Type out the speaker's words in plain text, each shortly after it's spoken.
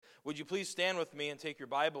Would you please stand with me and take your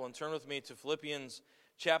Bible and turn with me to Philippians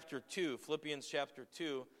chapter 2. Philippians chapter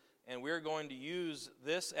 2, and we're going to use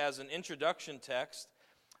this as an introduction text.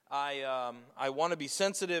 I want to be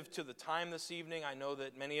sensitive to the time this evening. I know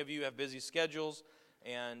that many of you have busy schedules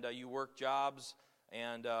and you work jobs,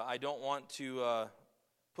 and I don't want to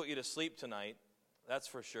put you to sleep tonight. That's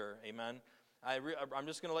for sure. Amen. I'm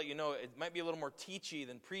just going to let you know it might be a little more teachy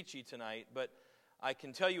than preachy tonight, but I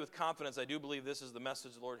can tell you with confidence I do believe this is the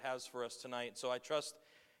message the Lord has for us tonight. So I trust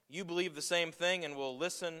you believe the same thing and will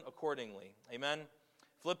listen accordingly. Amen.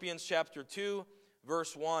 Philippians chapter 2,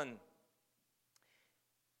 verse 1.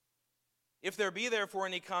 If there be therefore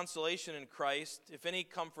any consolation in Christ, if any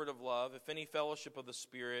comfort of love, if any fellowship of the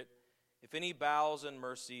Spirit, if any bowels and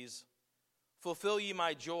mercies, fulfill ye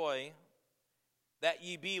my joy, that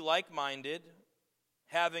ye be like-minded,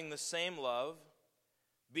 having the same love,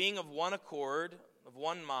 being of one accord, of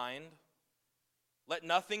one mind. Let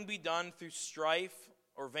nothing be done through strife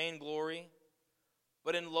or vainglory,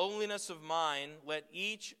 but in lowliness of mind let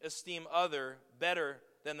each esteem other better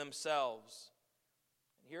than themselves.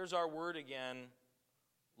 And here's our word again,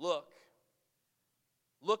 look.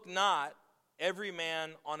 Look not every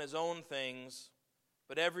man on his own things,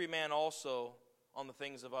 but every man also on the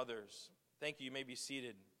things of others. Thank you. You may be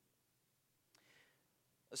seated.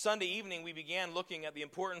 Sunday evening, we began looking at the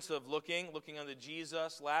importance of looking unto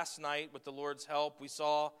Jesus. Last night, with the Lord's help, we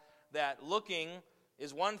saw that looking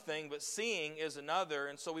is one thing, but seeing is another.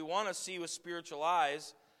 And so we want to see with spiritual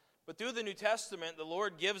eyes. But through the New Testament, the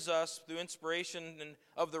Lord gives us, through inspiration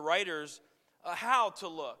of the writers, how to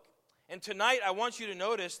look. And tonight, I want you to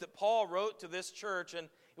notice that Paul wrote to this church, and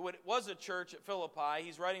it was a church at Philippi.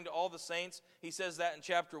 He's writing to all the saints. He says that in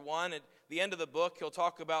chapter 1. At the end of the book, he'll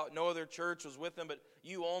talk about no other church was with him but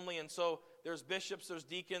you only. And so there's bishops, there's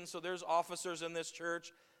deacons, so there's officers in this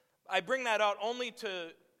church. I bring that out only to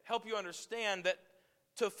help you understand that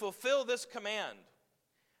to fulfill this command,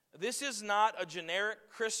 this is not a generic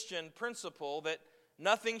Christian principle that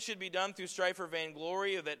nothing should be done through strife or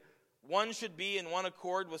vainglory, or that one should be in one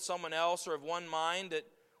accord with someone else or of one mind, that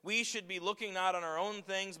we should be looking not on our own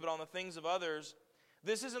things but on the things of others.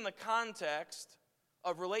 This is in the context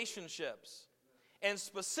of relationships, and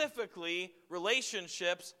specifically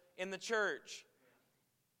relationships in the church.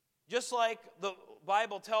 Just like the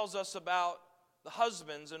Bible tells us about the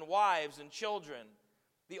husbands and wives and children,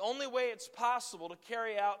 the only way it's possible to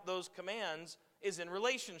carry out those commands is in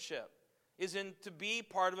relationship. Is in to be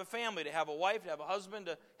part of a family, to have a wife, to have a husband,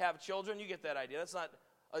 to have children. You get that idea. That's not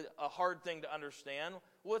a hard thing to understand.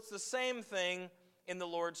 Well, it's the same thing in the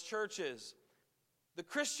Lord's churches. The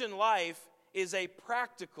Christian life is a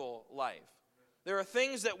practical life. There are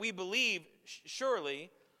things that we believe, surely,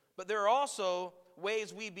 but there are also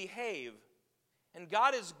ways we behave. And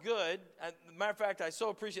God is good. As a matter of fact, I so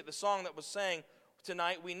appreciate the song that was sang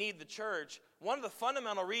tonight, We Need the Church. One of the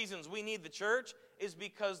fundamental reasons we need the church is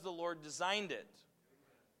because the Lord designed it.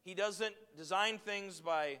 He doesn't design things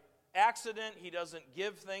by accident. He doesn't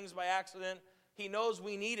give things by accident. He knows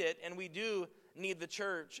we need it, and we do need the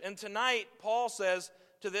church. And tonight, Paul says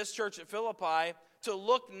to this church at Philippi, to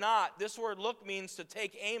look not. This word look means to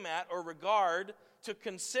take aim at or regard, to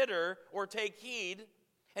consider or take heed.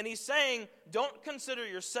 And he's saying, don't consider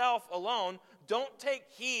yourself alone. Don't take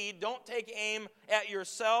heed, don't take aim at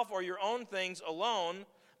yourself or your own things alone,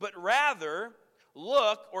 but rather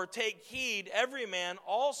look or take heed, every man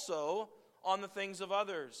also, on the things of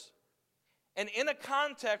others. And in a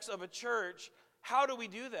context of a church, how do we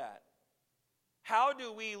do that? How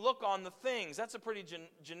do we look on the things? That's a pretty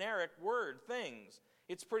generic word, things.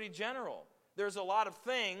 It's pretty general. There's a lot of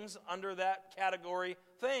things under that category,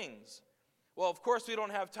 things. Well, of course, we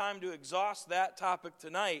don't have time to exhaust that topic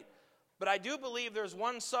tonight, but I do believe there's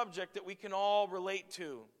one subject that we can all relate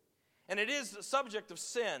to, and it is the subject of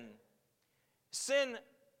sin. Sin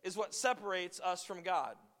is what separates us from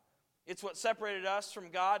God. It's what separated us from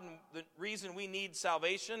God, and the reason we need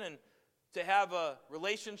salvation and to have a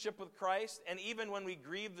relationship with Christ. And even when we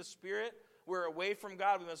grieve the Spirit, we're away from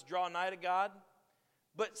God. We must draw nigh to God.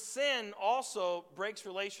 But sin also breaks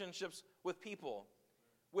relationships with people,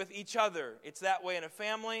 with each other. It's that way in a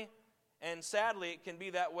family, and sadly, it can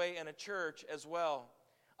be that way in a church as well.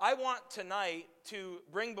 I want tonight to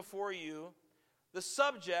bring before you the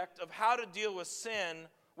subject of how to deal with sin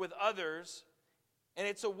with others, and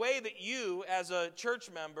it's a way that you, as a church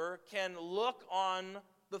member, can look on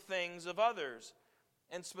the things of others.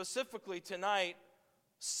 And specifically tonight,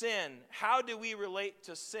 sin. How do we relate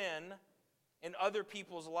to sin in other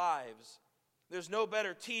people's lives? There's no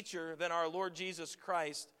better teacher than our Lord Jesus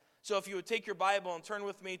Christ. So if you would take your Bible and turn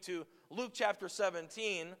with me to Luke chapter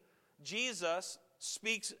 17, Jesus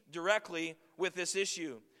speaks directly with this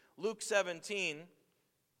issue. Luke chapter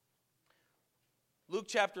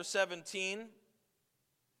 17.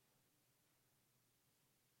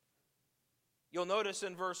 You'll notice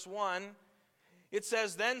in verse 1, it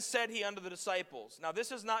says, "Then said he unto the disciples." Now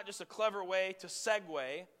this is not just a clever way to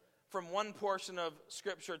segue from one portion of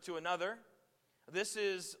Scripture to another. This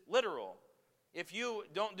is literal. If you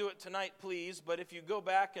don't do it tonight, please, but if you go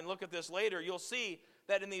back and look at this later, you'll see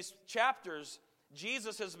that in these chapters,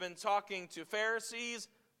 Jesus has been talking to Pharisees,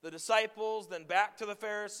 the disciples, then back to the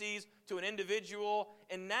Pharisees, to an individual,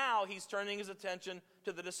 and now he's turning his attention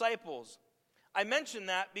to the disciples. I mention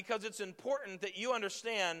that because it's important that you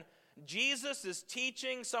understand Jesus is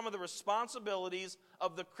teaching some of the responsibilities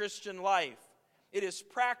of the Christian life. It is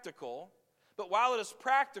practical, but while it is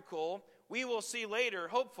practical, we will see later,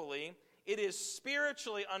 hopefully, it is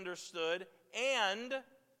spiritually understood and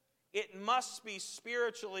it must be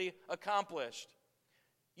spiritually accomplished.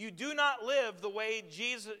 You do not live the way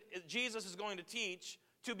Jesus is going to teach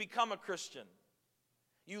to become a Christian.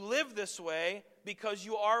 You live this way because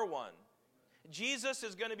you are one. Jesus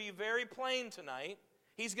is going to be very plain tonight.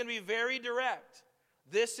 He's going to be very direct.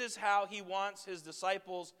 This is how he wants his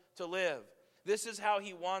disciples to live. This is how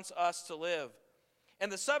he wants us to live.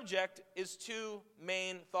 And the subject is two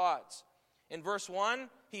main thoughts. In verse 1,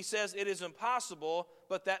 he says, "It is impossible,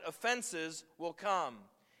 but that offenses will come."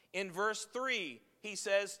 In verse 3, he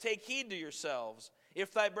says, "Take heed to yourselves.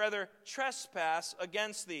 If thy brother trespass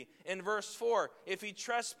against thee." In verse 4, "If he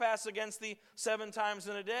trespass against thee 7 times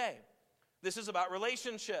in a day." This is about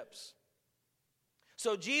relationships.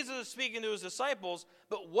 So Jesus is speaking to his disciples,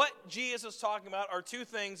 but what Jesus is talking about are two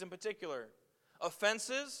things in particular: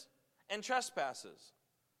 offenses and trespasses.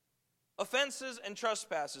 Offenses and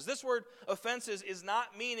trespasses. This word offenses is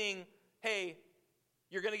not meaning, hey,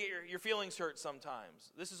 you're going to get your feelings hurt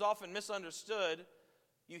sometimes. This is often misunderstood.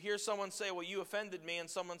 You hear someone say, "Well, you offended me," and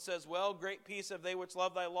someone says, "Well, great peace have they which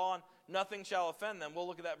love thy law, and nothing shall offend them." We'll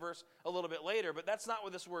look at that verse a little bit later, but that's not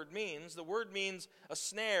what this word means. The word means a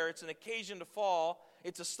snare. It's an occasion to fall.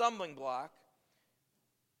 It's a stumbling block.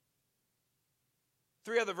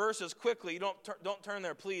 3 other verses quickly. You don't turn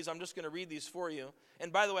there, please. I'm just going to read these for you.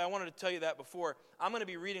 And by the way, I wanted to tell you that before. I'm going to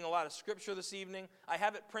be reading a lot of Scripture this evening. I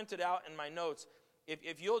have it printed out in my notes.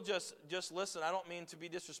 If you'll just listen, I don't mean to be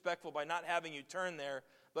disrespectful by not having you turn there,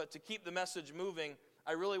 but to keep the message moving,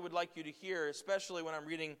 I really would like you to hear, especially when I'm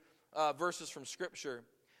reading verses from Scripture.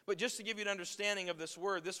 But just to give you an understanding of this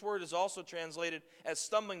word is also translated as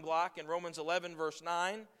stumbling block in Romans 11, verse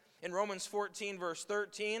 9. In Romans 14, verse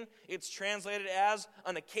 13, it's translated as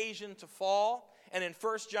an occasion to fall. And in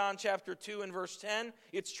 1 John chapter 2 and verse 10,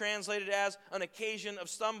 it's translated as an occasion of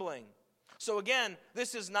stumbling. So again,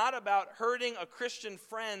 this is not about hurting a Christian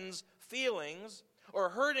friend's feelings or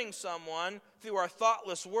hurting someone through our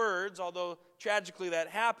thoughtless words, although tragically that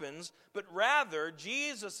happens, but rather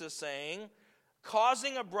Jesus is saying,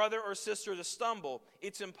 causing a brother or sister to stumble.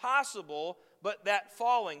 It's impossible, but that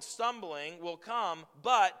falling, stumbling will come,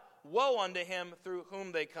 but woe unto him through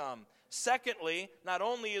whom they come. Secondly, not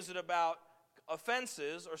only is it about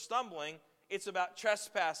offenses or stumbling, it's about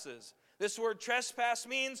trespasses. This word trespass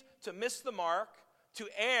means to miss the mark, to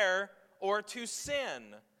err, or to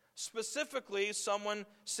sin. Specifically, someone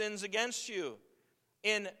sins against you.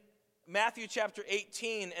 In Matthew chapter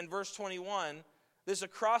 18 and verse 21, there's a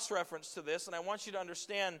cross-reference to this, and I want you to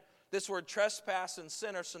understand this word trespass and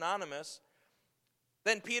sin are synonymous.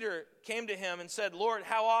 Then Peter came to him and said, "Lord,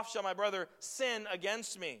 how oft shall my brother sin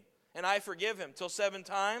against me, and I forgive him? Till 7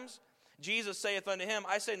 times? Jesus saith unto him,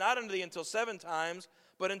 I say not unto thee until 7 times,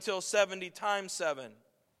 but until 70 times 7.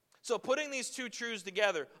 So putting these two truths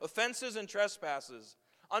together, offenses and trespasses,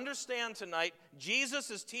 understand tonight,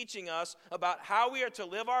 Jesus is teaching us about how we are to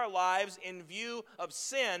live our lives in view of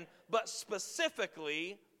sin, but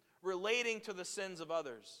specifically relating to the sins of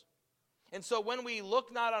others. And so when we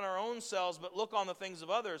look not on our own selves, but look on the things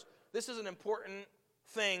of others, this is an important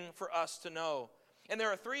thing for us to know. And there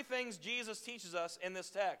are 3 things Jesus teaches us in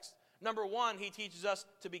this text. Number 1, he teaches us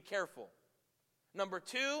to be careful. Number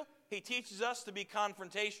 2, he teaches us to be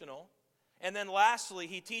confrontational. And then lastly,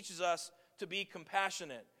 he teaches us to be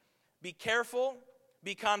compassionate. Be careful,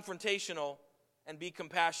 be confrontational, and be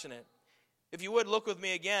compassionate. If you would, look with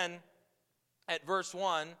me again at verse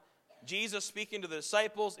 1. Jesus speaking to the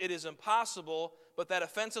disciples, it is impossible, but that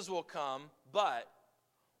offenses will come, but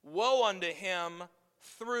woe unto him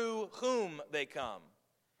through whom they come.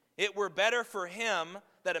 It were better for him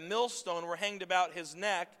that a millstone were hanged about his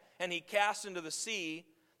neck and he cast into the sea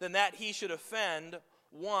than that he should offend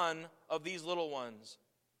one of these little ones.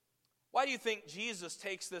 Why do you think Jesus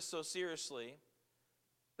takes this so seriously?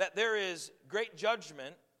 that there is great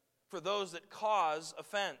judgment for those that cause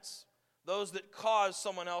offense, those that cause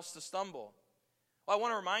someone else to stumble. Well, I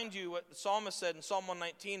want to remind you what the psalmist said in Psalm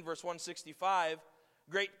 119, verse 165,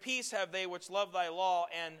 "Great peace have they which love thy law,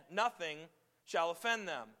 and nothing shall offend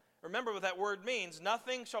them." Remember what that word means.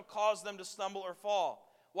 Nothing shall cause them to stumble or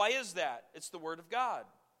fall. Why is that? It's the word of God.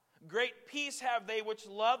 Great peace have they which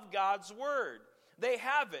love God's word. They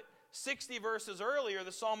have it. 60 verses earlier,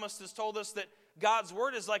 the psalmist has told us that God's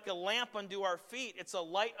word is like a lamp unto our feet. It's a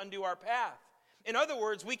light unto our path. In other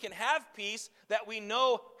words, we can have peace that we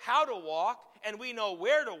know how to walk and we know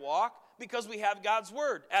where to walk because we have God's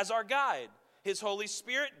word as our guide. His Holy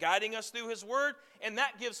Spirit guiding us through his word, and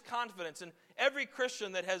that gives confidence. And every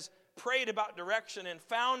Christian that has prayed about direction and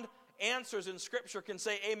found answers in Scripture can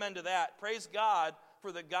say amen to that. Praise God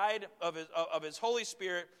for the guide of his Holy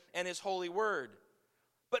Spirit and his holy word.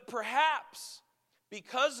 But perhaps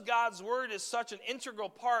because God's word is such an integral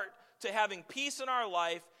part to having peace in our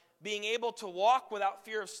life, being able to walk without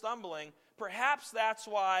fear of stumbling, perhaps that's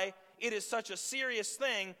why it is such a serious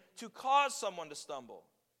thing to cause someone to stumble.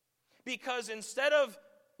 Because instead of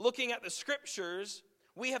looking at the Scriptures,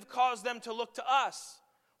 we have caused them to look to us,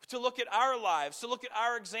 to look at our lives, to look at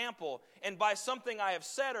our example. And by something I have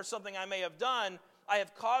said or something I may have done, I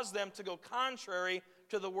have caused them to go contrary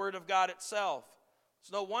to the Word of God itself.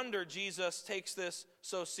 It's no wonder Jesus takes this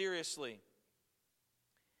so seriously.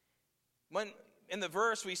 When in the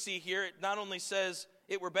verse we see here, it not only says,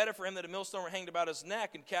 "It were better for him that a millstone were hanged about his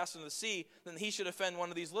neck and cast into the sea than he should offend one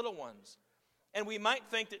of these little ones." And we might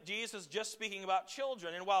think that Jesus is just speaking about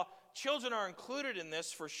children. And while children are included in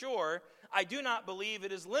this for sure, I do not believe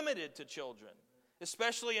it is limited to children,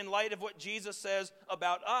 especially in light of what Jesus says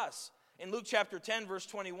about us. In Luke chapter 10, verse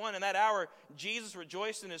 21, "In that hour Jesus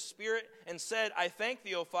rejoiced in his spirit and said, I thank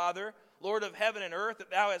thee, O Father, Lord of heaven and earth,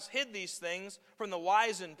 that thou hast hid these things from the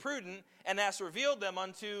wise and prudent, and hast revealed them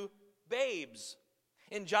unto babes."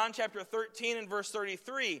 In John chapter 13 and verse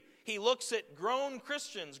 33, he looks at grown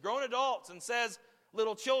Christians, grown adults, and says,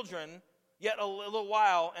 "Little children, yet a little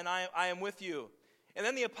while, and I am with you." And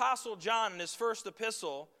then the Apostle John in his first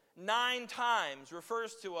epistle 9 times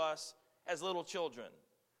refers to us as little children.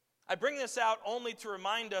 I bring this out only to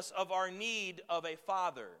remind us of our need of a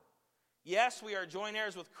father. Yes, we are joint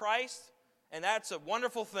heirs with Christ, and that's a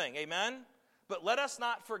wonderful thing, amen? But let us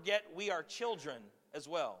not forget we are children as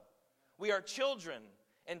well. We are children,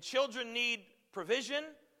 and children need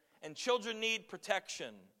provision, and children need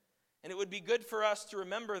protection. And it would be good for us to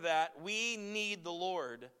remember that we need the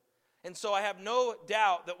Lord. And so I have no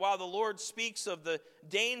doubt that while the Lord speaks of the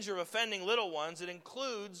danger of offending little ones, it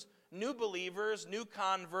includes new believers, new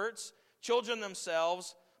converts, children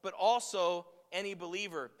themselves, but also any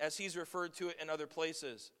believer, as he's referred to it in other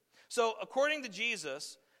places. So according to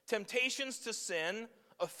Jesus, temptations to sin,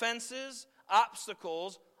 offenses,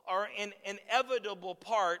 obstacles are an inevitable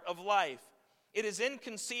part of life. It is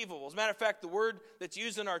inconceivable. As a matter of fact, the word that's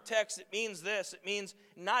used in our text, it means this. It means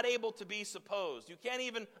not able to be supposed. You can't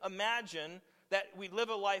even imagine that we live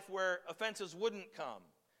a life where offenses wouldn't come.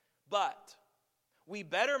 But we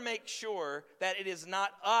better make sure that it is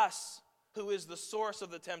not us who is the source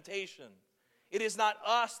of the temptation. It is not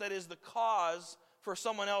us that is the cause for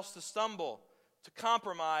someone else to stumble, to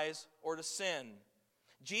compromise, or to sin.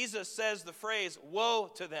 Jesus says the phrase, "Woe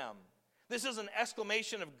to them." This is an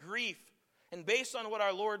exclamation of grief. And based on what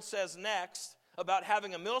our Lord says next about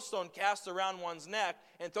having a millstone cast around one's neck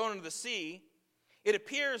and thrown into the sea, it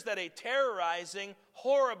appears that a terrorizing,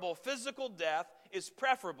 horrible physical death is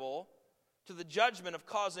preferable to the judgment of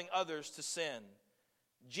causing others to sin.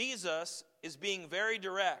 Jesus is being very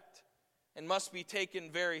direct and must be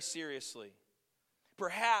taken very seriously.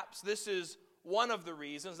 Perhaps this is one of the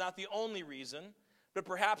reasons, not the only reason, but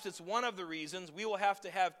perhaps it's one of the reasons we will have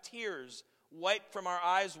to have tears wiped from our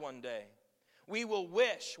eyes one day. We will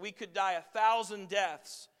wish we could die 1,000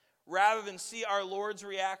 deaths rather than see our Lord's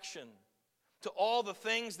reaction to all the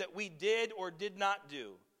things that we did or did not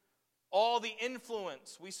do, all the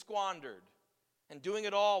influence we squandered, and doing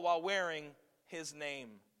it all while wearing his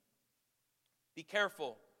name. Be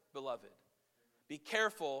careful, beloved. Be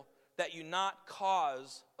careful that you not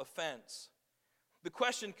cause offense. The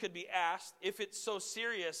question could be asked, if it's so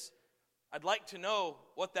serious, I'd like to know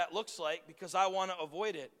what that looks like because I want to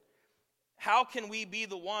avoid it. How can we be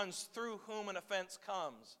the ones through whom an offense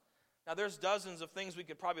comes? Now, there's dozens of things we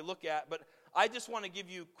could probably look at, but I just want to give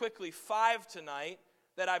you quickly 5 tonight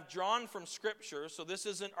that I've drawn from Scripture, so this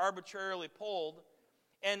isn't arbitrarily pulled,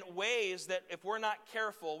 and ways that if we're not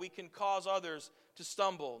careful, we can cause others to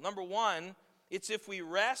stumble. Number 1, it's if we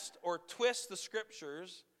wrest or twist the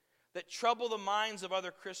Scriptures that trouble the minds of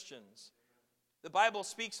other Christians. The Bible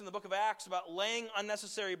speaks in the book of Acts about laying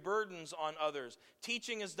unnecessary burdens on others,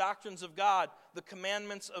 teaching as doctrines of God the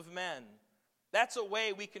commandments of men. That's a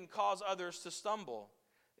way we can cause others to stumble.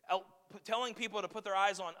 Telling people to put their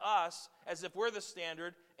eyes on us as if we're the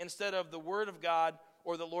standard instead of the Word of God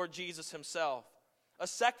or the Lord Jesus himself. A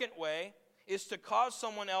second way is to cause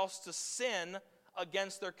someone else to sin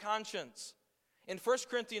against their conscience. In 1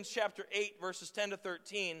 Corinthians chapter 8, verses 10 to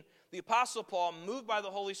 13, the Apostle Paul, moved by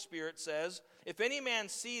the Holy Spirit, says, "If any man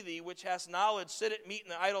see thee, which hast knowledge, sit at meat in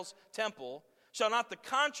the idol's temple, shall not the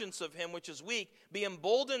conscience of him which is weak be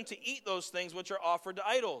emboldened to eat those things which are offered to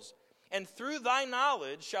idols? And through thy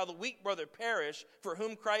knowledge shall the weak brother perish, for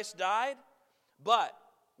whom Christ died? But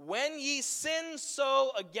when ye sin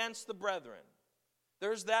so against the brethren,"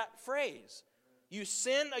 there's that phrase. You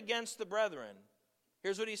sin against the brethren.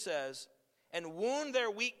 Here's what he says, "and wound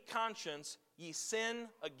their weak conscience, ye sin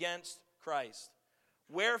against Christ.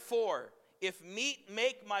 Wherefore, if meat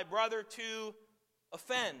make my brother to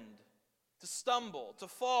offend, to stumble, to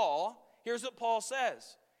fall," here's what Paul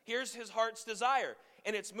says. Here's his heart's desire.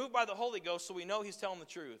 And it's moved by the Holy Ghost, so we know he's telling the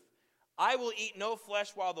truth. "I will eat no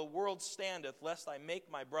flesh while the world standeth, lest I make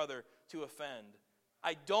my brother to offend."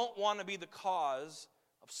 I don't want to be the cause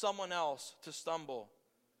of someone else to stumble.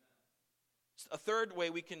 A third way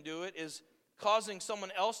we can do it is causing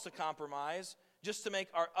someone else to compromise just to make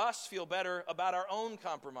us feel better about our own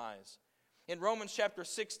compromise. In Romans chapter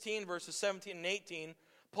 16, verses 17 and 18,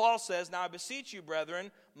 Paul says, "Now I beseech you,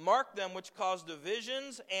 brethren, mark them which cause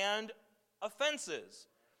divisions and offenses."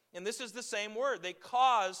 And this is the same word. They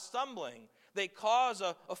cause stumbling. They cause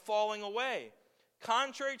a falling away,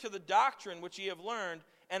 contrary to the doctrine which ye have learned,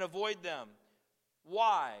 and avoid them.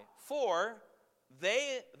 Why? For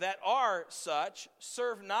they that are such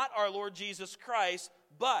serve not our Lord Jesus Christ,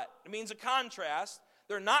 but, it means a contrast,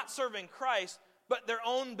 they're not serving Christ, but their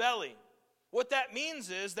own belly. What that means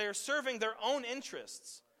is they're serving their own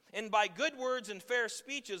interests, and by good words and fair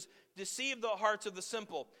speeches deceive the hearts of the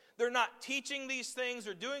simple. They're not teaching these things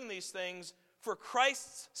or doing these things for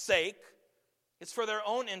Christ's sake. It's for their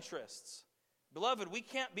own interests. Beloved, we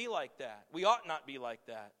can't be like that. We ought not be like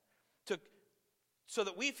that. So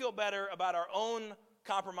that we feel better about our own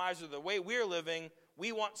compromise or the way we're living,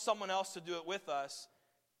 we want someone else to do it with us.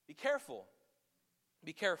 Be careful.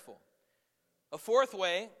 Be careful. A fourth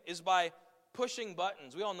way is by pushing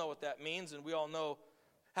buttons. We all know what that means, and we all know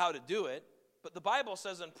how to do it. But the Bible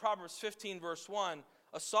says in Proverbs 15, verse 1,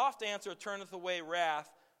 "A soft answer turneth away wrath,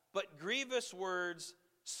 but grievous words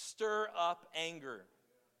stir up anger."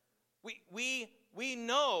 We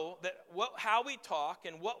know that how we talk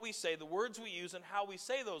and what we say, the words we use and how we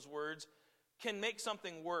say those words, can make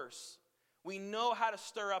something worse. We know how to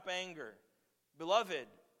stir up anger. Beloved,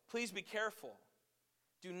 please be careful.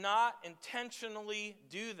 Do not intentionally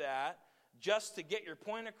do that just to get your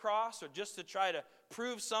point across or just to try to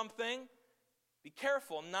prove something. Be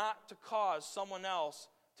careful not to cause someone else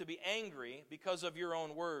to be angry because of your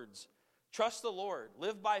own words. Trust the Lord.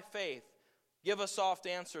 Live by faith. Give a soft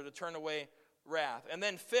answer to turn away wrath. And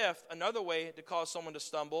then fifth, another way to cause someone to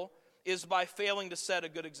stumble is by failing to set a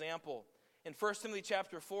good example. In 1 Timothy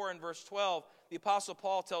chapter 4 and verse 12, the Apostle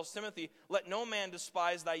Paul tells Timothy, "Let no man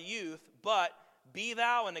despise thy youth, but be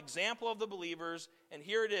thou an example of the believers," and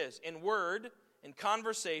here it is, "in word, in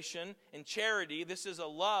conversation, in charity." This is a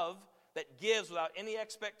love that gives without any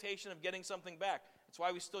expectation of getting something back. That's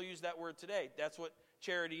why we still use that word today. That's what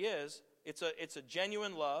charity is. It's a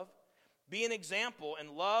genuine love. Be an example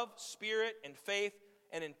in love, spirit, and faith,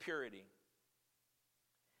 and in purity.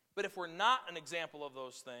 But if we're not an example of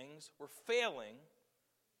those things, we're failing.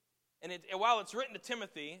 And while it's written to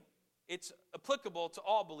Timothy, it's applicable to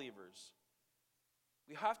all believers.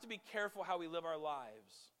 We have to be careful how we live our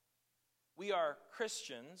lives. We are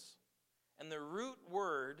Christians, and the root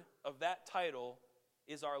word of that title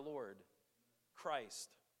is our Lord, Christ.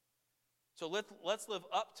 So let's live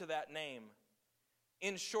up to that name.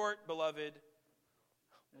 In short, beloved,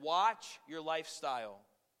 watch your lifestyle.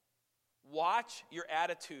 Watch your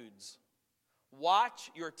attitudes. Watch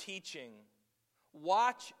your teaching.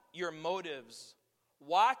 Watch your motives.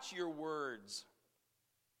 Watch your words.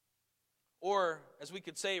 Or, as we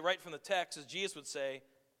could say right from the text, as Jesus would say,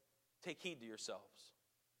 take heed to yourselves.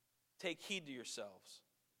 Take heed to yourselves.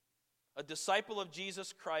 A disciple of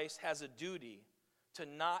Jesus Christ has a duty to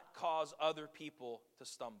not cause other people to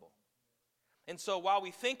stumble. And so while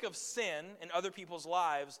we think of sin in other people's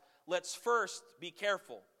lives, let's first be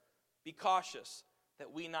careful, be cautious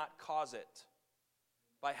that we not cause it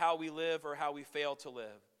by how we live or how we fail to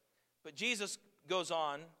live. But Jesus goes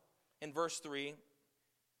on in verse 3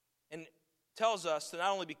 and tells us to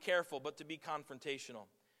not only be careful, but to be confrontational.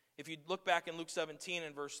 If you look back in Luke 17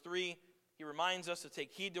 and verse 3, he reminds us to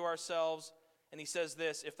take heed to ourselves, and he says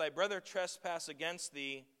this, if thy brother trespass against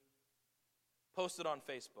thee, post it on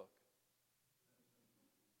Facebook.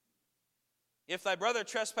 If thy brother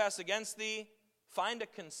trespass against thee, find a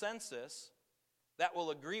consensus that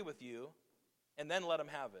will agree with you, and then let him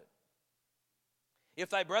have it.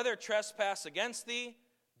 If thy brother trespass against thee,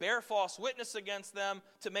 bear false witness against them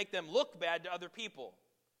to make them look bad to other people.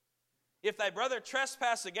 If thy brother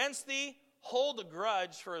trespass against thee, hold a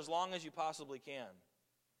grudge for as long as you possibly can.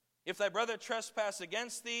 If thy brother trespass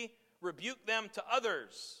against thee, rebuke them to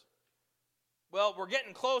others. Well, we're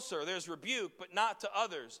getting closer. There's rebuke, but not to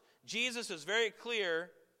others. Jesus is very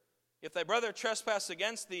clear. If thy brother trespass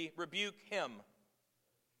against thee, rebuke him.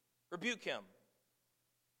 Rebuke him.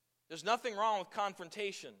 There's nothing wrong with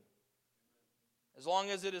confrontation as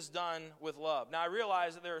long as it is done with love. Now, I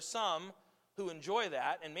realize that there are some who enjoy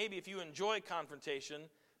that, and maybe if you enjoy confrontation,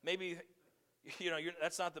 maybe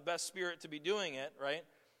that's not the best spirit to be doing it, right?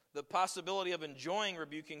 The possibility of enjoying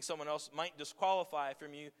rebuking someone else might disqualify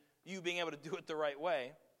from you being able to do it the right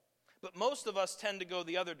way. But most of us tend to go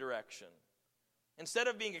the other direction. Instead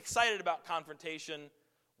of being excited about confrontation,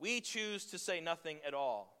 we choose to say nothing at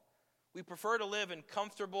all. We prefer to live in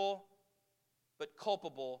comfortable but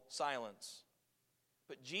culpable silence.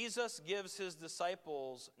 But Jesus gives his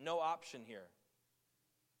disciples no option here.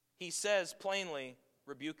 He says plainly,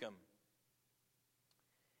 rebuke him.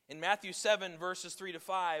 In Matthew 7, verses 3 to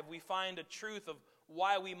 5, we find a truth of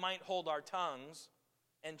why we might hold our tongues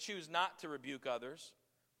and choose not to rebuke others.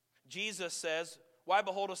 Jesus says, why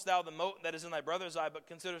beholdest thou the mote that is in thy brother's eye, but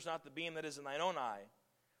considerest not the beam that is in thine own eye?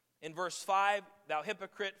 In verse 5, thou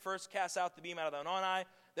hypocrite, first cast out the beam out of thine own eye,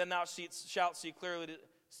 then thou shalt see clearly to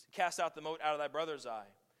cast out the mote out of thy brother's eye.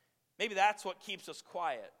 Maybe that's what keeps us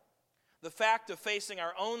quiet. The fact of facing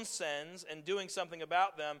our own sins and doing something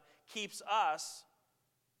about them keeps us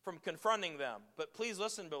from confronting them. But please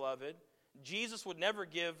listen, beloved, Jesus would never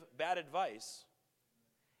give bad advice.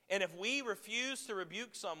 And if we refuse to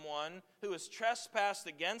rebuke someone who has trespassed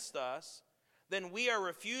against us, then we are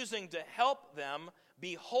refusing to help them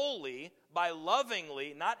be holy by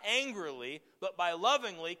lovingly, not angrily, but by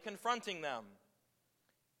lovingly confronting them.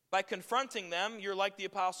 By confronting them, you're like the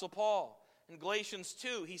Apostle Paul. In Galatians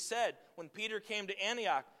 2, he said, when Peter came to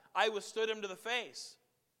Antioch, I withstood him to the face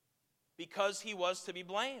because he was to be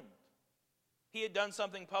blamed. He had done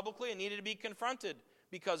something publicly and needed to be confronted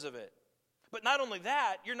because of it. But not only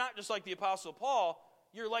that, you're not just like the Apostle Paul,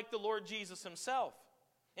 you're like the Lord Jesus himself.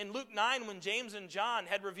 In Luke 9, when James and John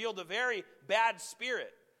had revealed a very bad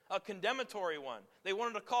spirit, a condemnatory one, they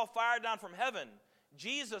wanted to call fire down from heaven,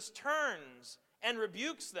 Jesus turns and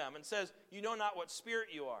rebukes them and says, you know not what spirit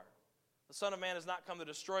you are. The Son of Man has not come to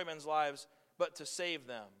destroy men's lives, but to save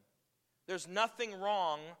them. There's nothing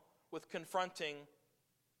wrong with confronting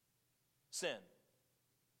sin.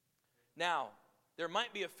 Now, there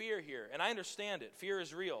might be a fear here, and I understand it. Fear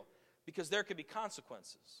is real, because there could be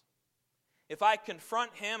consequences. If I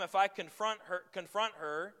confront him, if I confront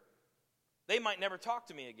her, they might never talk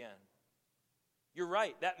to me again. You're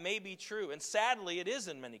right, that may be true, and sadly it is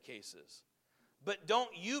in many cases. But don't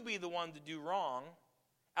you be the one to do wrong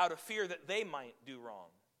out of fear that they might do wrong.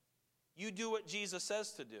 You do what Jesus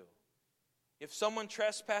says to do. If someone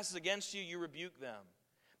trespasses against you, you rebuke them.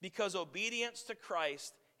 Because obedience to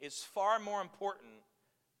Christ is far more important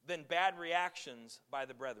than bad reactions by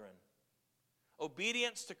the brethren.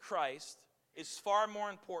 Obedience to Christ is far more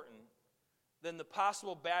important than the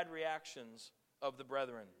possible bad reactions of the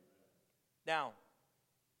brethren. Now,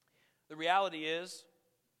 the reality is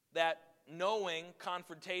that knowing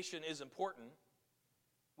confrontation is important,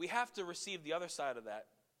 we have to receive the other side of that.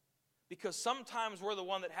 Because sometimes we're the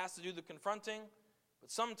one that has to do the confronting,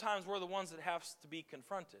 but sometimes we're the ones that have to be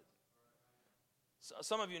confronted. So,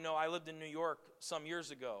 some of you know I lived in New York some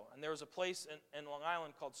years ago, and there was a place in Long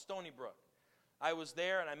Island called Stony Brook. I was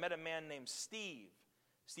there, and I met a man named Steve.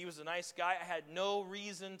 Steve was a nice guy. I had no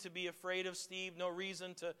reason to be afraid of Steve, no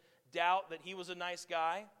reason to doubt that he was a nice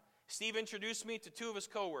guy. Steve introduced me to two of his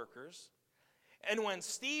coworkers, and when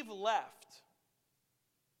Steve left,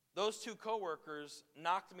 those two coworkers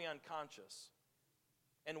knocked me unconscious.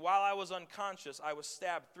 And while I was unconscious, I was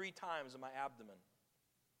stabbed 3 times in my abdomen.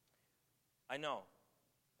 I know.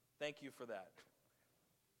 Thank you for that.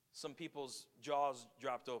 Some people's jaws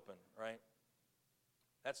dropped open, right?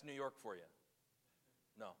 That's New York for you.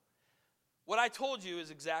 No. What I told you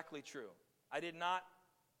is exactly true. I did not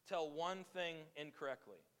tell one thing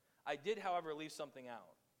incorrectly. I did, however, leave something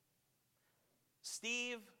out.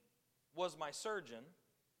 Steve was my surgeon,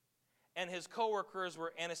 and his coworkers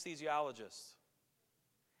were anesthesiologists.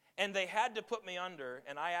 And they had to put me under,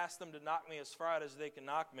 and I asked them to knock me as far out as they can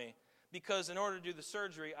knock me, because in order to do the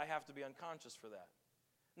surgery, I have to be unconscious for that.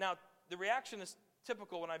 Now, the reaction is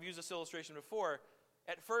typical when I've used this illustration before.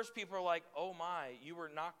 At first, people are like, oh my, you were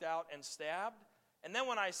knocked out and stabbed? And then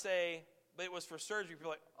when I say, but it was for surgery,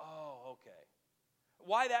 people are like, oh, okay.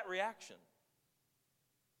 Why that reaction?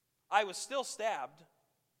 I was still stabbed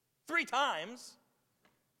 3 times,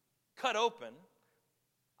 cut open.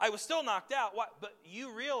 I was still knocked out. Why? But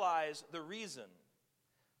you realize the reason.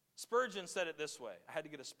 Spurgeon said it this way. I had to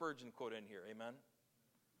get a Spurgeon quote in here, amen?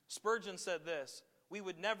 Spurgeon said this: we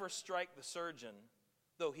would never strike the surgeon,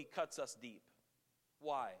 though he cuts us deep.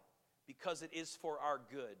 Why? Because it is for our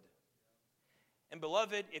good. And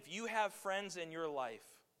beloved, if you have friends in your life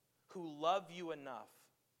who love you enough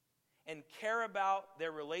and care about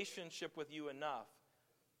their relationship with you enough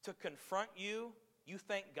to confront you, you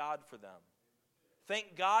thank God for them.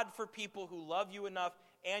 Thank God for people who love you enough,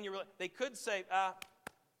 and they could say,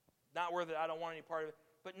 not worth it, I don't want any part of it.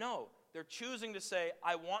 But no, they're choosing to say,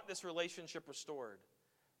 I want this relationship restored.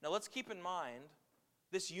 Now let's keep in mind,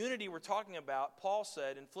 this unity we're talking about, Paul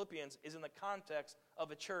said in Philippians, is in the context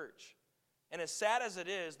of a church. And as sad as it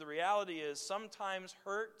is, the reality is sometimes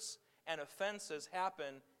hurts and offenses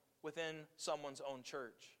happen within someone's own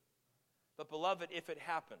church. But beloved, if it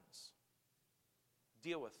happens,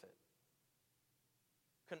 deal with it.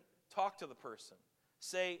 Talk to the person.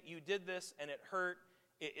 Say, you did this and it hurt.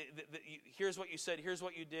 Here's what you said. Here's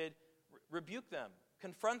what you did. Rebuke them.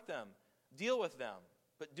 Confront them. Deal with them.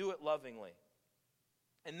 But do it lovingly.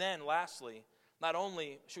 And then, lastly, not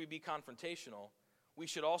only should we be confrontational, we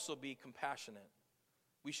should also be compassionate.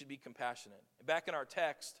 We should be compassionate. Back in our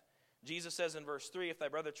text, Jesus says in verse 3, if thy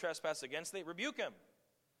brother trespass against thee, rebuke him.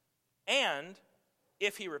 And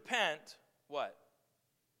if he repent, what?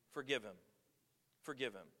 Forgive him.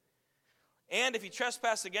 Forgive him. And if he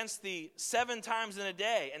trespass against thee 7 times in a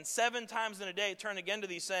day, and 7 times in a day turn again to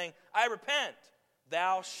thee, saying, I repent,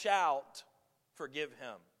 thou shalt forgive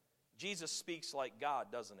him. Jesus speaks like God,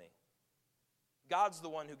 doesn't he? God's the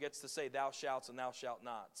one who gets to say thou shalt and thou shalt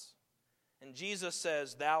nots. And Jesus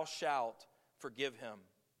says, thou shalt forgive him.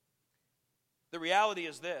 The reality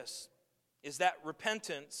is this, is that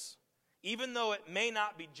repentance, even though it may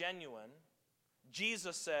not be genuine,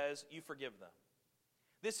 Jesus says you forgive them.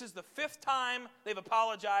 This is the 5th time they've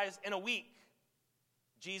apologized in a week.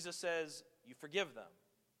 Jesus says, you forgive them.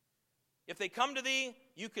 If they come to thee,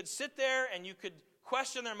 you could sit there and you could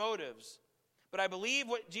question their motives. But I believe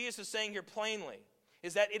what Jesus is saying here plainly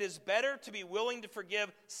is that it is better to be willing to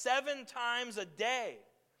forgive 7 times a day,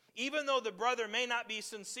 even though the brother may not be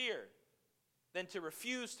sincere, than to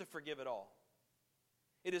refuse to forgive at all.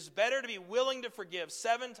 It is better to be willing to forgive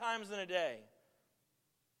 7 times in a day,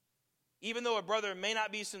 even though a brother may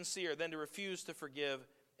not be sincere, than to refuse to forgive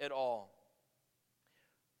at all.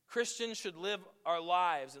 Christians should live our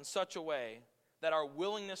lives in such a way that our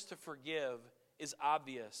willingness to forgive is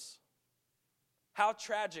obvious. How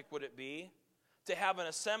tragic would it be to have an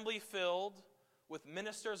assembly filled with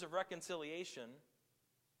ministers of reconciliation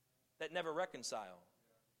that never reconcile?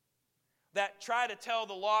 That try to tell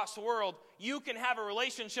the lost world, you can have a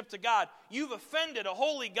relationship to God. You've offended a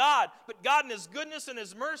holy God, but God in his goodness and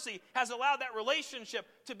his mercy has allowed that relationship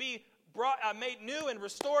to be made new and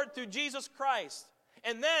restored through Jesus Christ.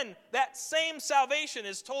 And then that same salvation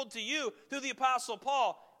is told to you through the Apostle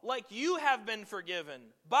Paul, like you have been forgiven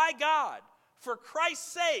by God. For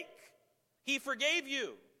Christ's sake, he forgave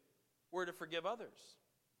you. We're to forgive others.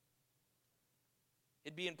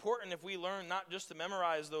 It'd be important if we learn not just to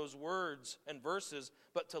memorize those words and verses,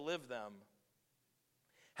 but to live them.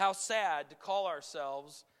 How sad to call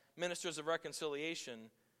ourselves ministers of reconciliation,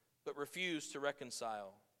 but refuse to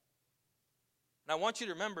reconcile. And I want you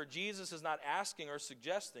to remember, Jesus is not asking or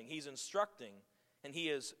suggesting. He's instructing, and he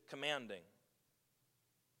is commanding.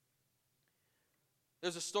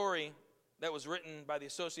 There's a story that was written by the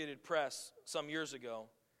Associated Press some years ago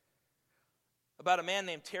about a man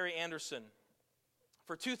named Terry Anderson.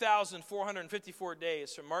 For 2,454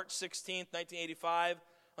 days, from March 16, 1985,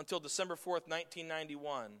 until December 4th,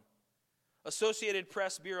 1991, Associated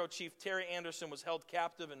Press Bureau Chief Terry Anderson was held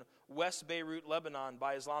captive in West Beirut, Lebanon,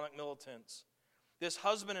 by Islamic militants. This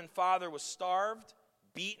husband and father was starved,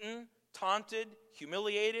 beaten, taunted,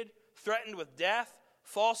 humiliated, threatened with death,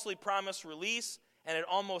 falsely promised release, and had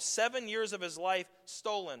almost 7 years of his life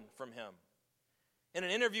stolen from him. In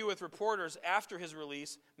an interview with reporters after his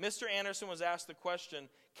release, Mr. Anderson was asked the question,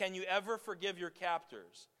 can you ever forgive your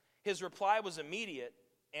captors? His reply was immediate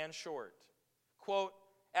and short. Quote,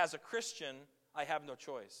 as a Christian, I have no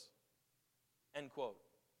choice. End quote.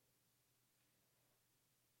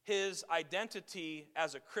 his identity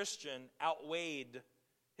as a Christian outweighed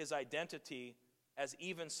his identity as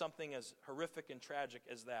even something as horrific and tragic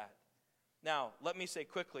as that. Now, let me say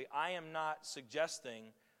quickly, I am not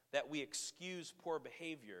suggesting that we excuse poor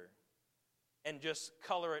behavior and just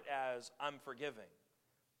color it as I'm forgiving.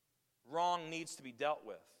 Wrong needs to be dealt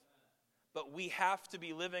with. But we have to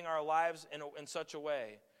be living our lives in such a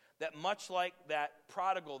way that much like that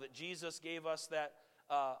prodigal that Jesus gave us that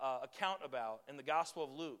account about in the Gospel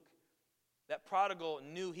of Luke, that prodigal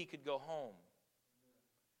knew he could go home.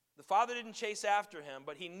 The father didn't chase after him,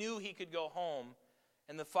 but he knew he could go home,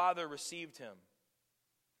 and the father received him.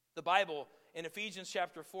 The Bible, in Ephesians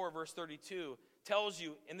chapter 4, verse 32, tells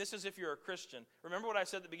you, and this is if you're a Christian. Remember what I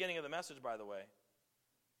said at the beginning of the message, by the way.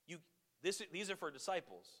 These are for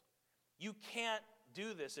disciples. You can't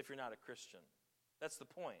do this if you're not a Christian. That's the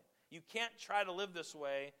point. You can't try to live this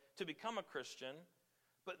way to become a Christian,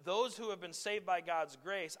 but those who have been saved by God's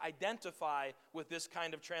grace identify with this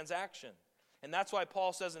kind of transaction. And that's why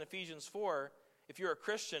Paul says in Ephesians 4, if you're a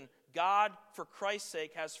Christian, God, for Christ's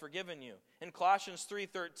sake, has forgiven you. In Colossians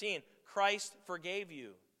 3:13, Christ forgave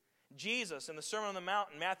you. Jesus, in the Sermon on the Mount,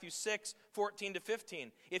 in Matthew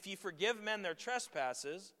 6:14-15, if you forgive men their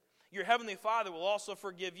trespasses, your heavenly Father will also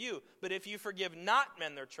forgive you. But if you forgive not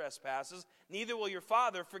men their trespasses, neither will your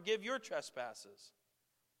Father forgive your trespasses.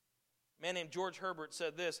 A man named George Herbert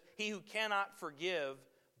said this, he who cannot forgive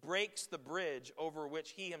breaks the bridge over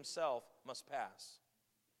which he himself must pass.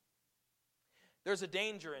 There's a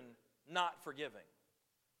danger in not forgiving.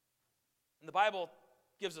 And the Bible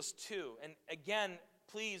gives us two. And again,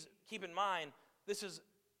 please keep in mind, this is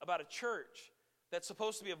about a church that's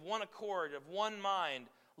supposed to be of one accord, of one mind,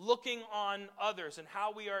 looking on others and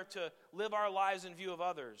how we are to live our lives in view of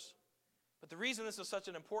others. But the reason this is such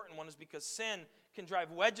an important one is because sin can drive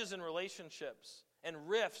wedges in relationships and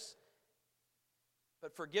rifts.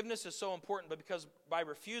 But forgiveness is so important, but because by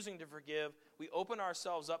refusing to forgive, we open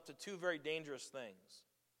ourselves up to two very dangerous things.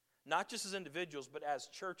 Not just as individuals, but as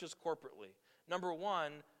churches corporately. Number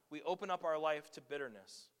one, we open up our life to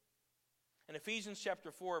bitterness. In Ephesians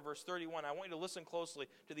chapter 4, verse 31, I want you to listen closely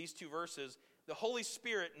to these two verses. The Holy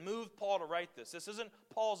Spirit moved Paul to write this. This isn't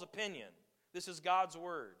Paul's opinion. This is God's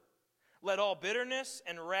word. Let all bitterness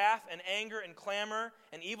and wrath and anger and clamor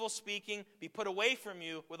and evil speaking be put away from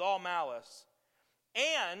you with all malice.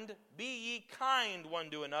 And be ye kind one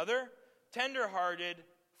to another, tender-hearted,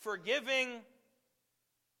 forgiving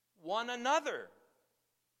one another.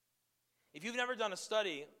 If you've never done a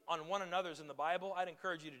study on one another's in the Bible, I'd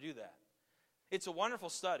encourage you to do that. It's a wonderful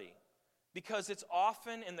study because it's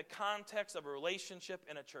often in the context of a relationship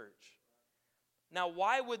in a church. Now,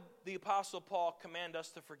 why would the Apostle Paul command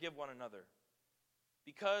us to forgive one another?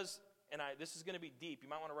 Because, this is going to be deep, you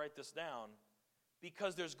might want to write this down,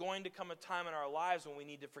 because there's going to come a time in our lives when we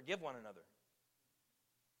need to forgive one another.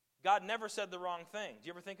 God never said the wrong thing. Do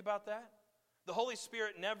you ever think about that? The Holy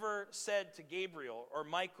Spirit never said to Gabriel or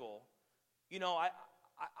Michael,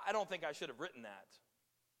 I don't think I should have written that.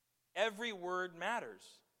 Every word matters.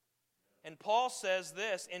 And Paul says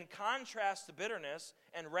this, in contrast to bitterness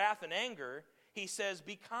and wrath and anger, he says,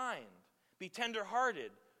 be kind, be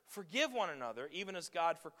tender-hearted, forgive one another, even as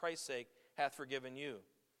God for Christ's sake hath forgiven you.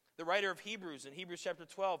 The writer of Hebrews, in Hebrews chapter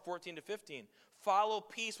 12, 14-15, follow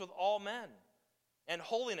peace with all men and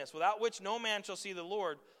holiness, without which no man shall see the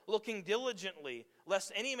Lord, looking diligently,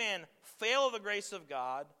 lest any man fail of the grace of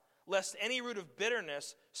God, lest any root of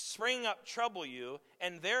bitterness spring up trouble you,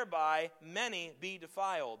 and thereby many be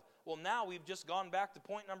defiled. Well, now we've just gone back to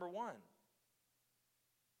point number one.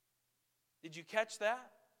 Did you catch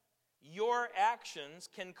that? Your actions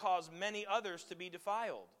can cause many others to be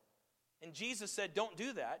defiled. And Jesus said, don't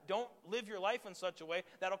do that. Don't live your life in such a way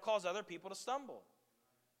that'll cause other people to stumble.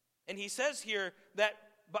 And he says here that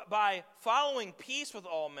by following peace with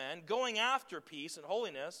all men, going after peace and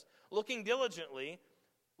holiness, looking diligently,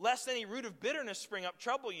 lest any root of bitterness spring up,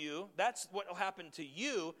 trouble you, that's what will happen to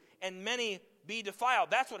you, and many be defiled.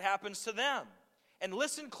 That's what happens to them. And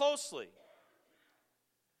listen closely.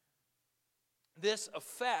 This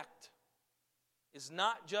effect is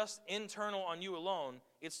not just internal on you alone,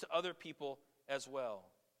 it's to other people as well,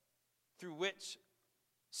 through which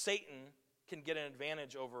Satan can get an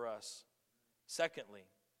advantage over us. Secondly,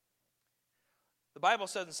 the Bible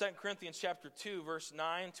says in 2 Corinthians chapter 2, verse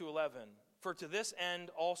 9-11, for to this end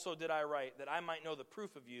also did I write, that I might know the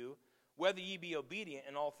proof of you, whether ye be obedient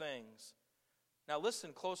in all things. Now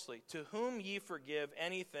listen closely. To whom ye forgive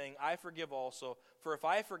anything, I forgive also. For if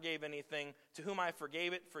I forgave anything, to whom I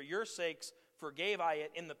forgave it, for your sakes forgave I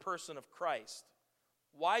it in the person of Christ.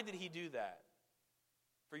 Why did he do that?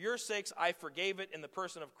 For your sakes I forgave it in the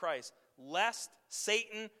person of Christ, lest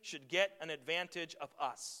Satan should get an advantage of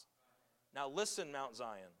us. Now listen, Mount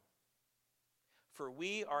Zion, for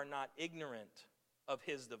we are not ignorant of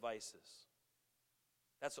his devices.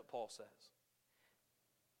 That's what Paul says.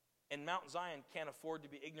 And Mount Zion can't afford to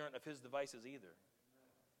be ignorant of his devices either.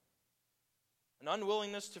 An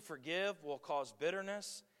unwillingness to forgive will cause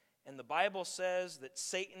bitterness, and the Bible says that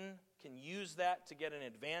Satan can use that to get an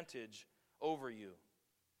advantage over you.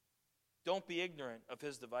 Don't be ignorant of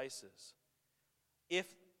his devices. If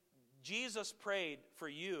Jesus prayed for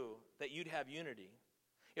you that you'd have unity,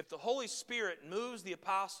 if the Holy Spirit moves the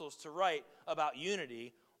apostles to write about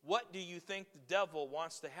unity, what do you think the devil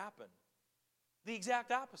wants to happen? The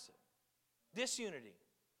exact opposite. Disunity,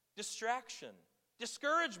 distraction,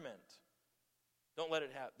 discouragement. Don't let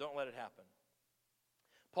it happen.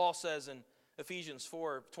 Paul says in Ephesians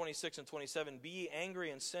 4:26 and 27, "Be ye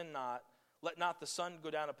angry and sin not. Let not the sun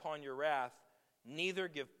go down upon your wrath, neither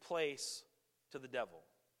give place to the devil."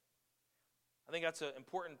 I think that's an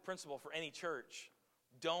important principle for any church.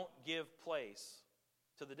 Don't give place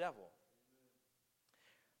to the devil.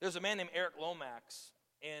 There's a man named Eric Lomax,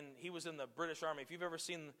 and he was in the British Army. If you've ever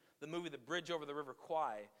seen the movie The Bridge Over the River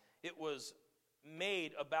Kwai, it was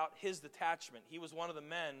made about his detachment. He was one of the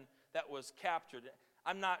men that was captured.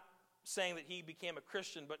 I'm not saying that he became a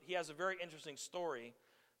Christian, but he has a very interesting story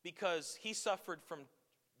because he suffered from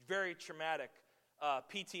very traumatic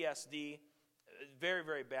PTSD, very,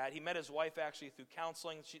 very bad. He met his wife actually through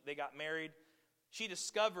counseling. They got married. She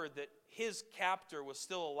discovered that his captor was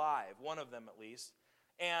still alive, one of them at least,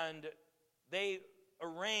 and they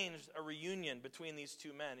arranged a reunion between these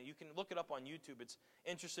two men. You can look it up on YouTube. It's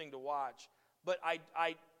interesting to watch. But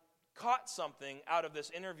I caught something out of this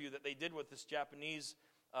interview that they did with this Japanese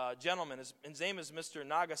gentleman. His name is Mr.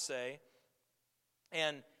 Nagase.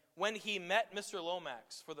 And when he met Mr.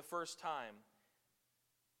 Lomax for the first time,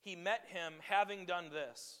 he met him having done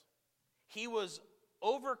this. He was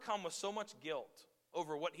overcome with so much guilt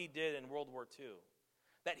over what he did in World War II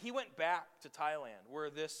that he went back to Thailand where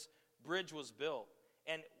this bridge was built.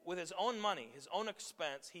 And with his own money, his own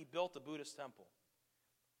expense, he built a Buddhist temple.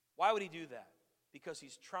 Why would he do that? Because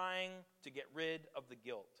he's trying to get rid of the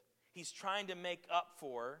guilt. He's trying to make up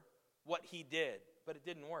for what he did, but it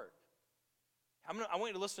didn't work. I want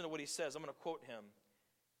you to listen to what he says. I'm going to quote him.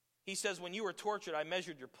 He says, "When you were tortured, I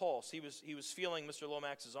measured your pulse." He was feeling Mr.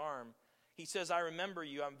 Lomax's arm. He says, "I remember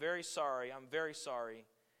you. I'm very sorry. I'm very sorry.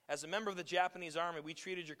 As a member of the Japanese army, we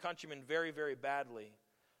treated your countrymen very, very badly.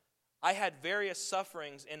 I had various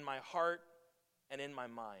sufferings in my heart and in my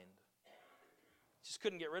mind." Just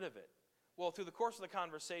couldn't get rid of it. Well, through the course of the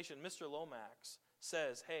conversation, Mr. Lomax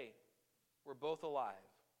says, "Hey, we're both alive.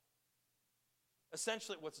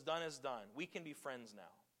 Essentially, what's done is done. We can be friends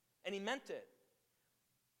now." And he meant it.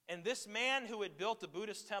 And this man who had built a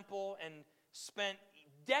Buddhist temple and spent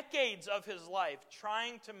decades of his life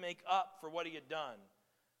trying to make up for what he had done,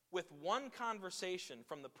 with one conversation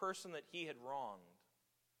from the person that he had wronged,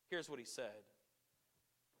 here's what he said: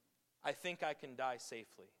 "I think I can die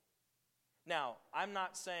safely." Now, I'm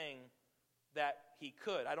not saying that he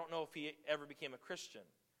could. I don't know if he ever became a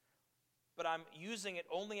Christian. But I'm using it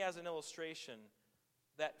only as an illustration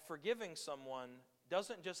that forgiving someone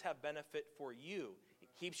doesn't just have benefit for you.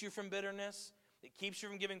 It keeps you from bitterness. It keeps you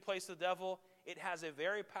from giving place to the devil. It has a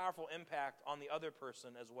very powerful impact on the other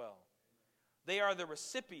person as well. They are the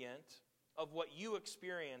recipient of what you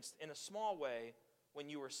experienced in a small way when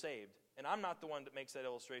you were saved. And I'm not the one that makes that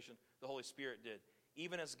illustration. The Holy Spirit did.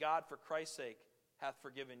 "Even as God, for Christ's sake, hath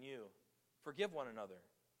forgiven you." Forgive one another.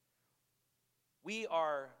 We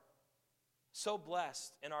are so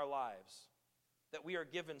blessed in our lives that we are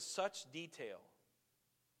given such detail.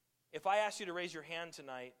 If I asked you to raise your hand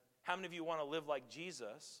tonight, how many of you want to live like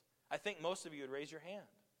Jesus? I think most of you would raise your hand.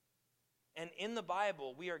 And in the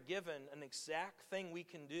Bible, we are given an exact thing we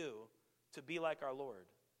can do to be like our Lord.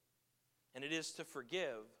 And it is to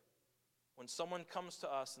forgive when someone comes to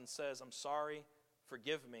us and says, "I'm sorry,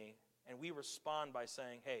 forgive me," and we respond by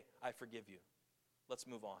saying, "Hey, I forgive you. Let's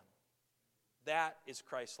move on." That is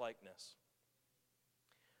Christ-likeness.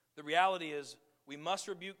 The reality is we must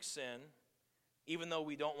rebuke sin even though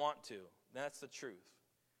we don't want to. That's the truth.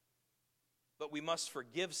 But we must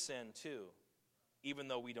forgive sin too, even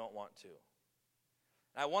though we don't want to.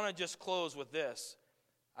 And I want to just close with this.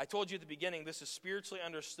 I told you at the beginning, this is spiritually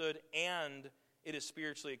understood and it is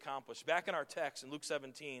spiritually accomplished. Back in our text in Luke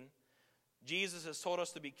 17, Jesus has told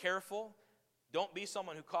us to be careful. Don't be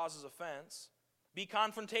someone who causes offense. Be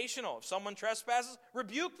confrontational. If someone trespasses,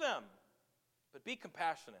 rebuke them. But be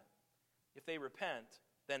compassionate. If they repent,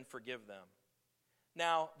 then forgive them.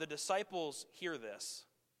 Now, the disciples hear this.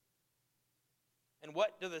 And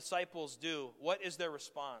what do the disciples do? What is their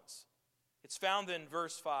response? It's found in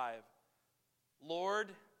verse 5.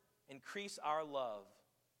 Lord, increase our love.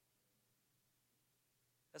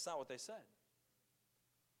 That's not what they said.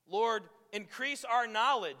 Lord, increase our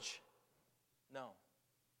knowledge. No.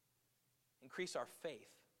 Increase our faith.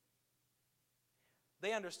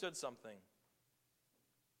 They understood something.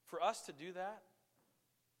 For us to do that,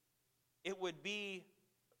 it would be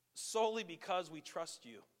solely because we trust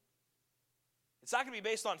you. It's not going to be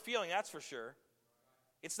based on feeling, that's for sure.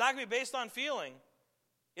 It's not going to be based on feeling.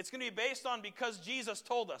 It's going to be based on because Jesus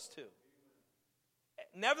told us to.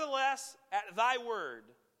 Nevertheless, at thy word,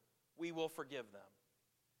 we will forgive them.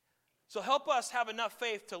 So help us have enough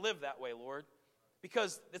faith to live that way, Lord,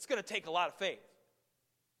 because it's going to take a lot of faith.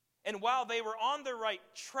 And while they were on the right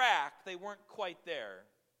track, they weren't quite there.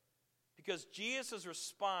 Because Jesus'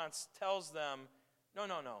 response tells them, no.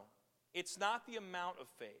 It's not the amount of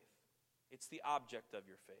faith. It's the object of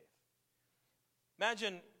your faith.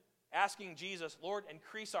 Imagine asking Jesus, Lord,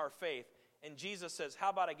 increase our faith. And Jesus says,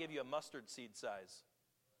 how about I give you a mustard seed size?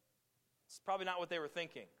 It's probably not what they were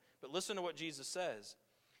thinking. But listen to what Jesus says.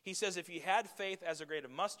 He says, if you had faith as a grain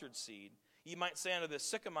of mustard seed, you might say unto this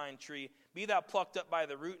sycamore tree, be thou plucked up by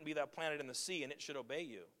the root and be thou planted in the sea, and it should obey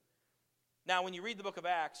you. Now, when you read the book of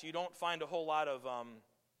Acts, you don't find a whole lot of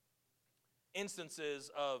instances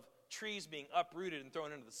of trees being uprooted and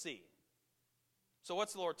thrown into the sea. So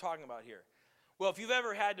what's the Lord talking about here? Well, if you've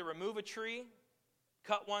ever had to remove a tree,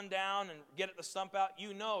 cut one down and get the stump out,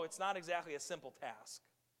 you know it's not exactly a simple task.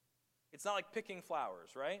 It's not like picking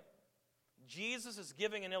flowers, right? Jesus is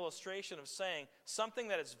giving an illustration of saying something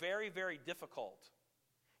that is very, very difficult.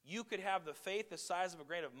 You could have the faith the size of a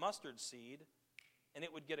grain of mustard seed, and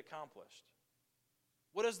it would get accomplished.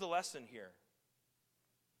 What is the lesson here?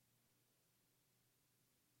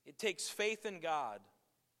 It takes faith in God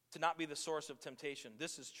to not be the source of temptation.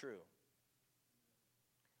 This is true.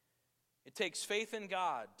 It takes faith in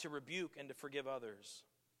God to rebuke and to forgive others.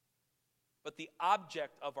 But the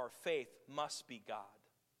object of our faith must be God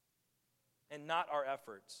and not our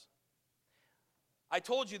efforts. I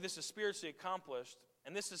told you this is spiritually accomplished,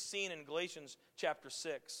 and this is seen in Galatians chapter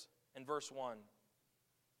 6 and verse 1.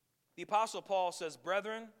 The Apostle Paul says,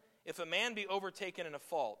 brethren, if a man be overtaken in a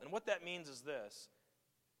fault, and what that means is this,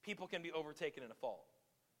 people can be overtaken in a fault,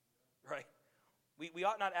 right? We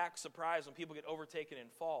ought not act surprised when people get overtaken in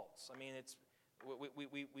faults. I mean,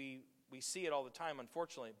 we see it all the time,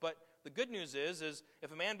 unfortunately. But the good news is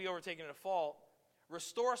if a man be overtaken in a fault,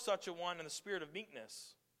 restore such a one in the spirit of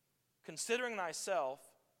meekness, considering thyself,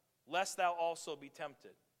 lest thou also be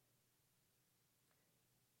tempted.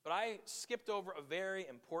 But I skipped over a very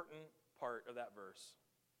important part of that verse.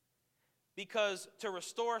 Because to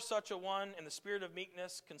restore such a one in the spirit of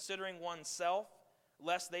meekness, considering oneself,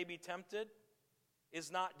 lest they be tempted, is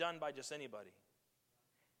not done by just anybody.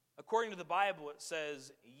 According to the Bible, it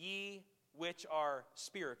says, ye which are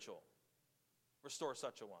spiritual, restore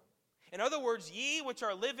such a one. In other words, ye which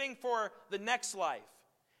are living for the next life,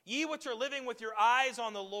 ye which are living with your eyes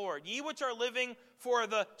on the Lord, ye which are living for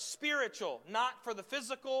the spiritual, not for the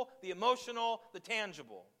physical, the emotional, the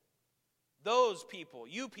tangible. Those people,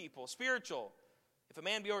 you people, spiritual, if a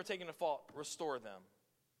man be overtaken in fault, restore them.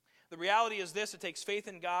 The reality is this, it takes faith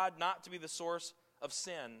in God not to be the source of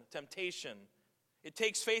sin, temptation. It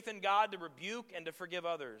takes faith in God to rebuke and to forgive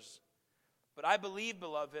others. But I believe,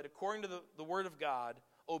 beloved, according to the Word of God,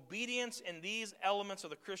 obedience in these elements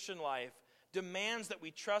of the Christian life demands that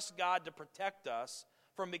we trust God to protect us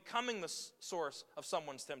from becoming the source of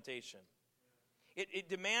someone's temptation. It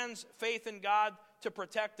demands faith in God to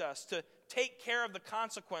protect us, to take care of the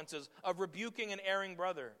consequences of rebuking an erring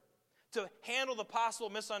brother, to handle the possible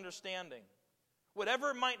misunderstanding.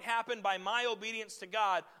 Whatever might happen by my obedience to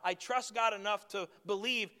God, I trust God enough to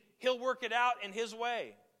believe He'll work it out in His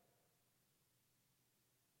way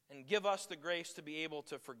and give us the grace to be able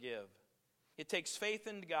to forgive. It takes faith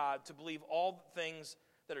in God to believe all the things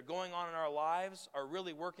that are going on in our lives are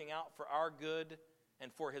really working out for our good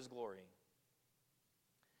and for His glory.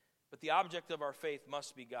 But the object of our faith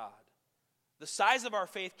must be God. The size of our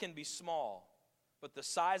faith can be small, but the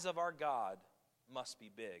size of our God must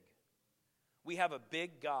be big. We have a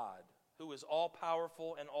big God who is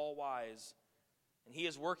all-powerful and all-wise, and He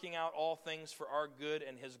is working out all things for our good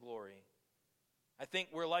and His glory. I think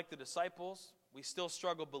we're like the disciples. We still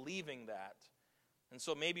struggle believing that. And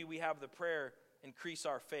so maybe we have the prayer, increase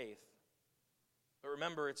our faith. But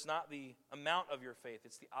remember, it's not the amount of your faith,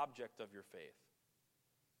 it's the object of your faith.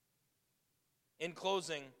 In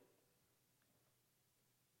closing,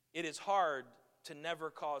 it is hard to never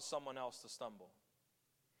cause someone else to stumble.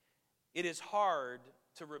 It is hard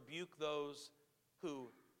to rebuke those who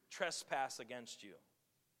trespass against you.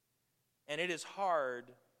 And it is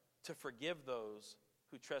hard to forgive those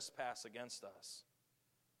who trespass against us.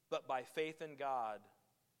 But by faith in God,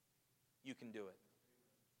 you can do it.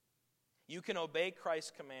 You can obey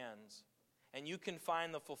Christ's commands, and you can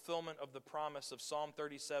find the fulfillment of the promise of Psalm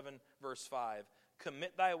 37, verse 5.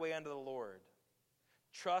 Commit thy way unto the Lord.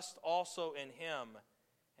 Trust also in him,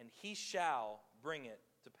 and he shall bring it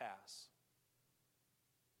to pass.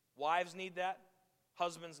 Wives need that.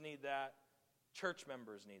 Husbands need that. Church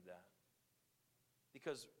members need that.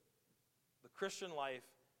 Because the Christian life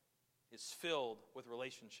is filled with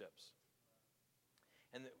relationships.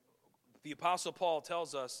 And the Apostle Paul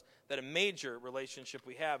tells us that a major relationship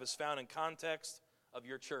we have is found in context of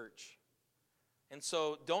your church. And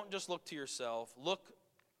so don't just look to yourself. Look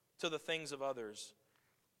to the things of others.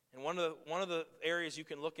 And one of the areas you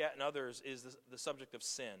can look at in others is the subject of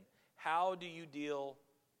sin. How do you deal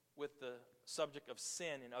with the subject of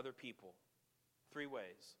sin in other people? 3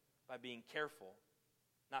 ways. By being careful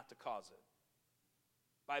not to cause it.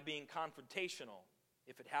 By being confrontational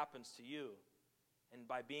if it happens to you. And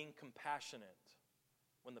by being compassionate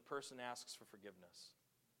when the person asks for forgiveness.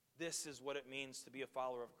 This is what it means to be a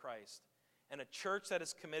follower of Christ. And a church that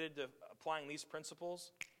is committed to applying these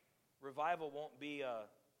principles, revival won't be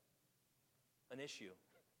an issue.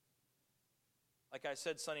 Like I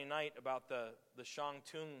said Sunday night about the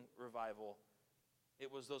Shangtung revival, it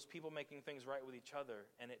was those people making things right with each other,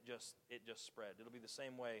 and it just spread. It'll be the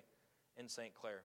same way in St. Clair.